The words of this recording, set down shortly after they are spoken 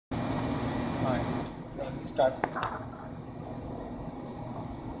Alright, so let's start.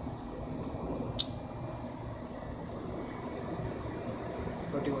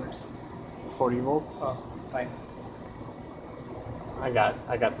 40 volts. 40 volts. Oh, fine. I got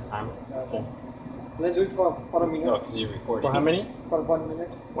the time. Okay. Let's do it for a minute. No, because you're recording. For how many? For 1 minute.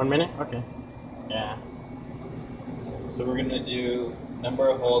 1 minute? Okay. Yeah. So we're gonna do number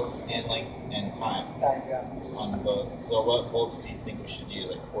of volts and length and time Time, yeah. on both. So what volts do you think we should use?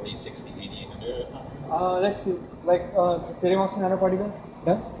 Like 40, 60, 80, 100? Let's see. Like the serum of nanoparticles.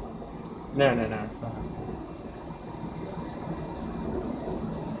 Done? No. So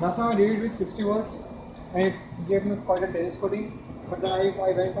Last time I did it with 60 volts and it gave me quite a telescoping. But then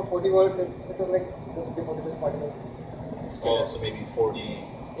I went for 40 volts and it was like just deposited particles. Oh, so maybe 40,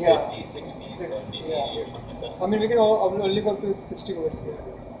 Yeah. 50, 60, 60, 70, yeah. 80 or something like that. I mean, we can only go to 60 volts here.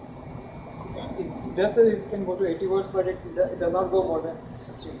 Okay. It does say it can go to 80 volts, but it does not go more than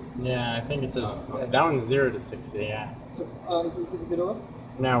 60. yeah, I think it says Oh, okay. that one's 0 to 60. Yeah. So, is it over?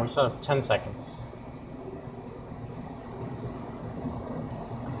 Now we still have 10 seconds.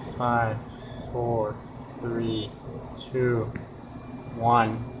 5, 4, 3, 2,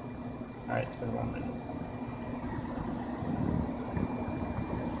 1. All right, it's been 1 minute.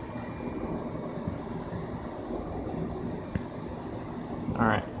 All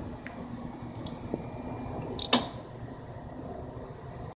right.